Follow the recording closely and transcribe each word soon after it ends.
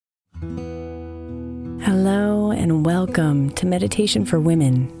Hello and welcome to Meditation for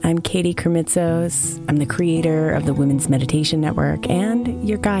Women. I'm Katie Kremitzos. I'm the creator of the Women's Meditation Network and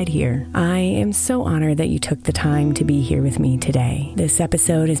your guide here. I am so honored that you took the time to be here with me today. This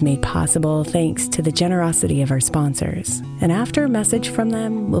episode is made possible thanks to the generosity of our sponsors. And after a message from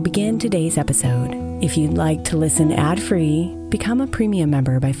them, we'll begin today's episode. If you'd like to listen ad-free, become a premium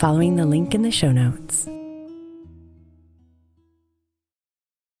member by following the link in the show notes.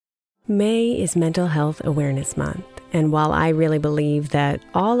 May is Mental Health Awareness Month, and while I really believe that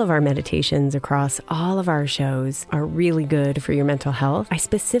all of our meditations across all of our shows are really good for your mental health, I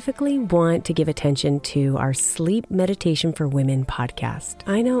specifically want to give attention to our Sleep Meditation for Women podcast.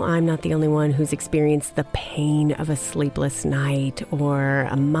 I know I'm not the only one who's experienced the pain of a sleepless night or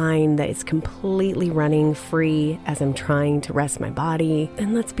a mind that is completely running free as I'm trying to rest my body.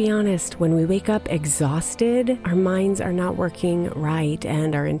 And let's be honest, when we wake up exhausted, our minds are not working right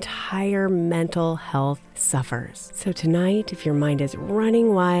and our entire mental health suffers. So tonight, if your mind is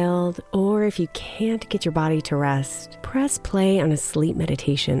running wild or if you can't get your body to rest, press play on a sleep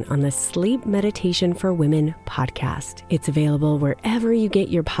meditation on the Sleep Meditation for Women podcast. It's available wherever you get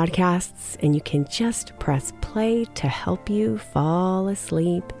your podcasts, and you can just press play to help you fall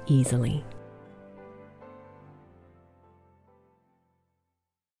asleep easily.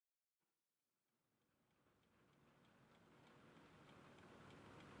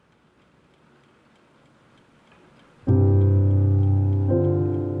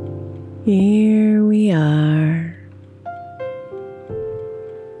 Here we are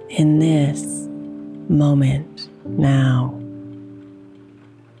in this moment now.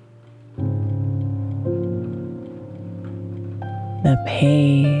 The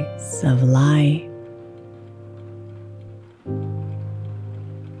pace of life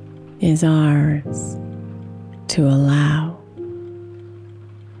is ours to allow.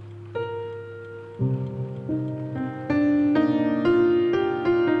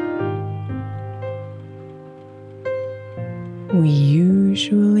 We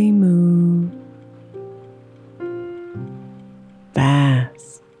usually move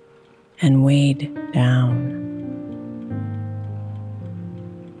fast and weighed down,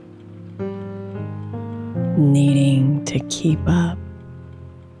 needing to keep up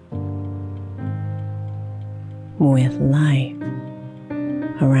with life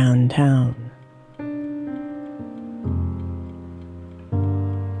around town.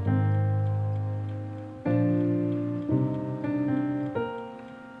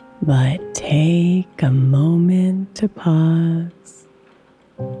 But take a moment to pause,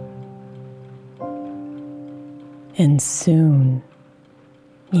 and soon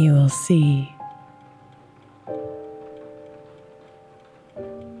you will see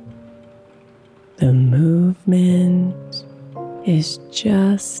the movement is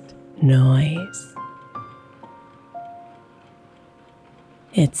just noise.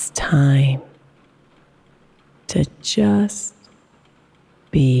 It's time to just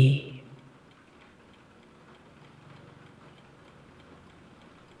be.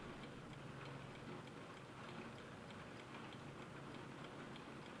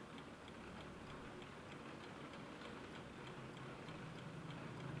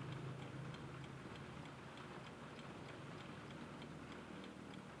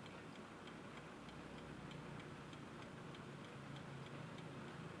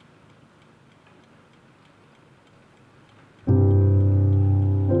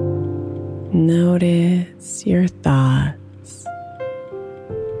 Notice your thoughts,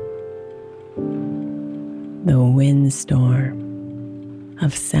 the windstorm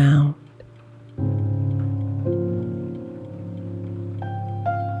of sound.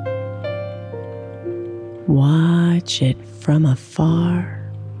 Watch it from afar.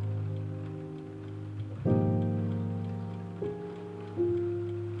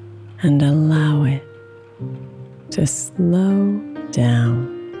 And allow it to slow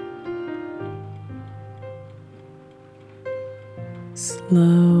down.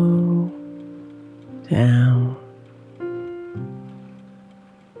 Slow down.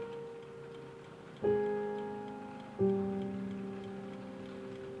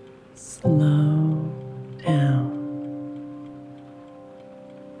 Slow down.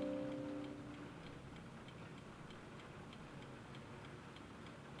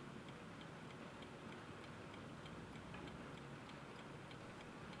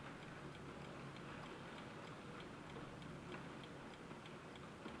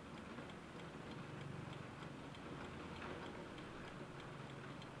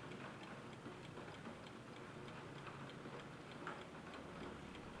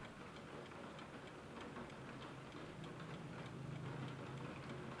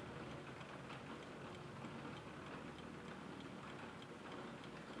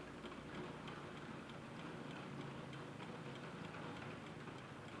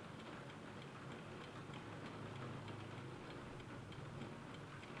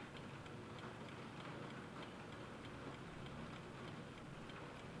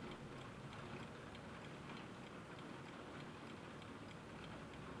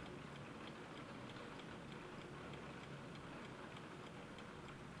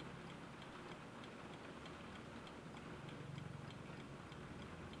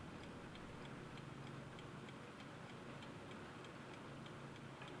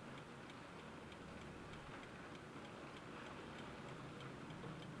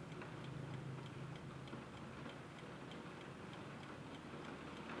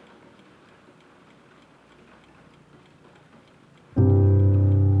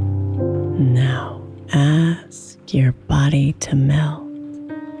 Now ask your body to melt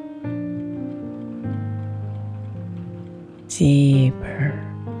deeper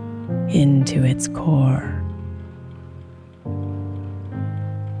into its core.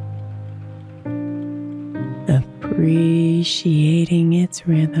 Appreciating its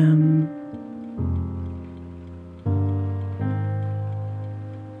rhythm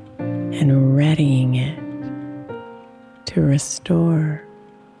and readying it to restore.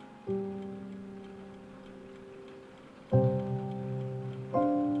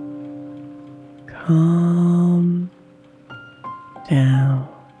 Calm down.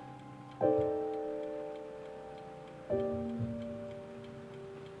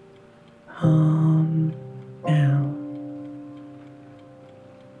 Calm down.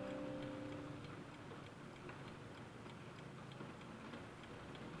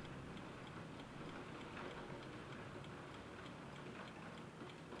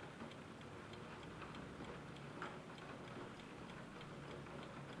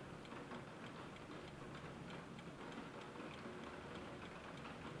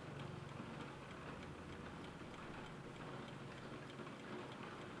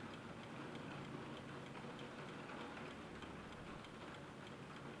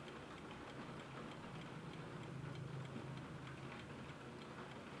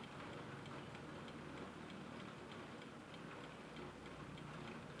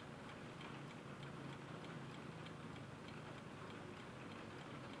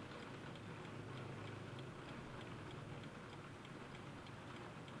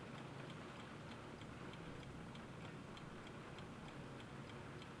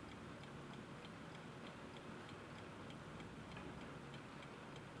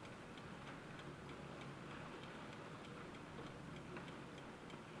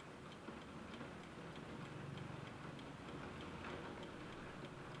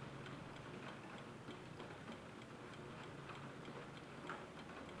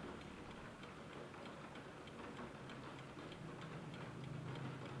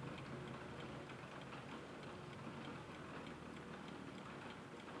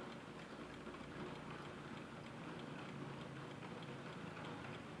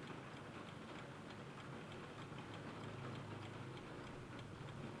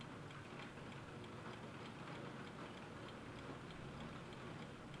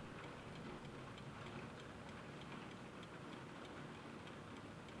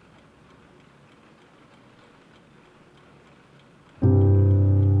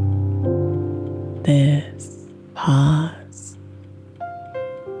 This pause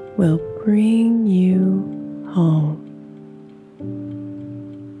will bring you home,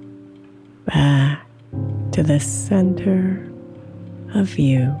 back to the center of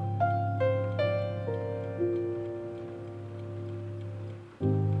you,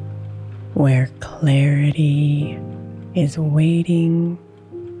 where clarity is waiting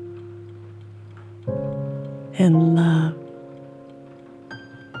and love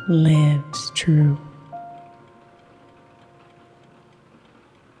lives true.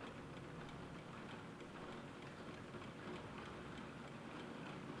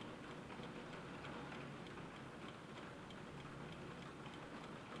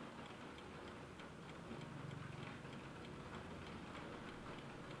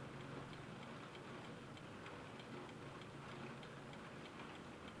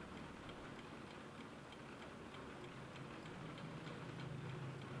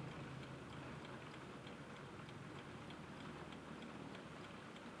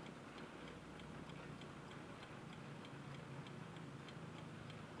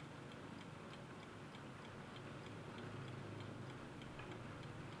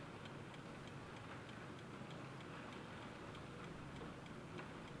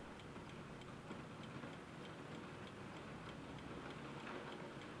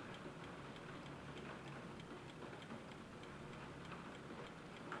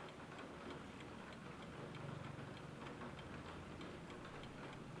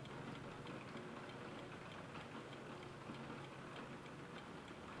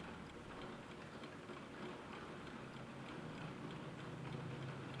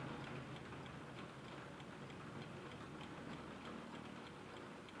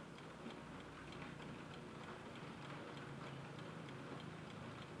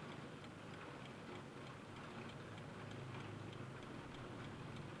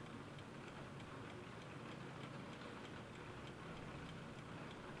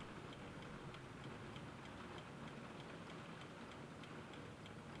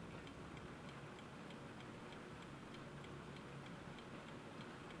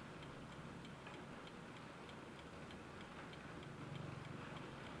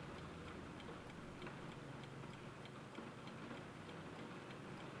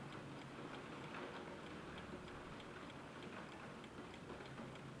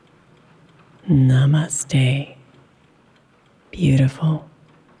 Namaste. Beautiful.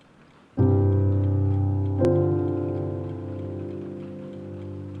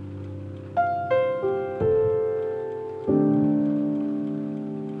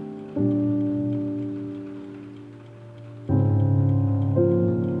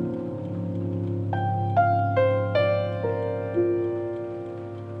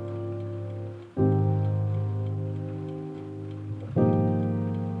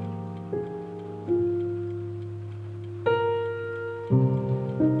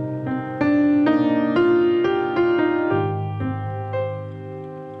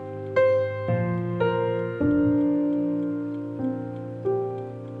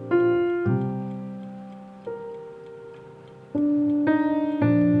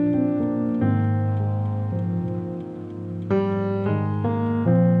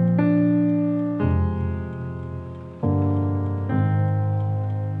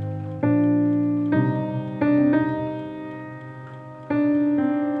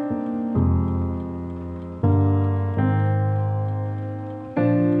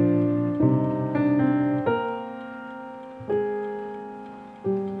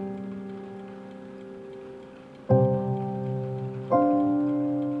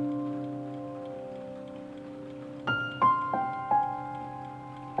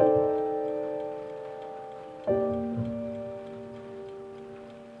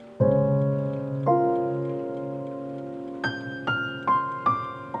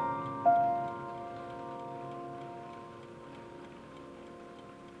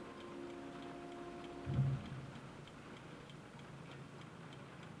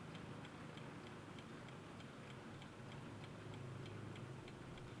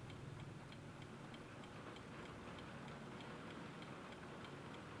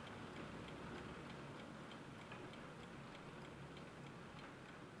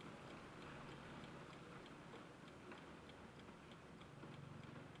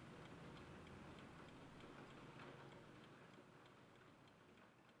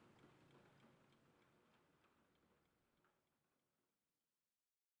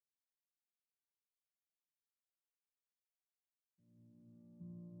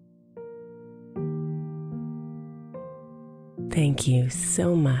 Thank you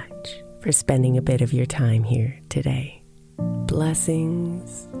so much for spending a bit of your time here today.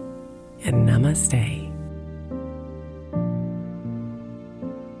 Blessings and namaste.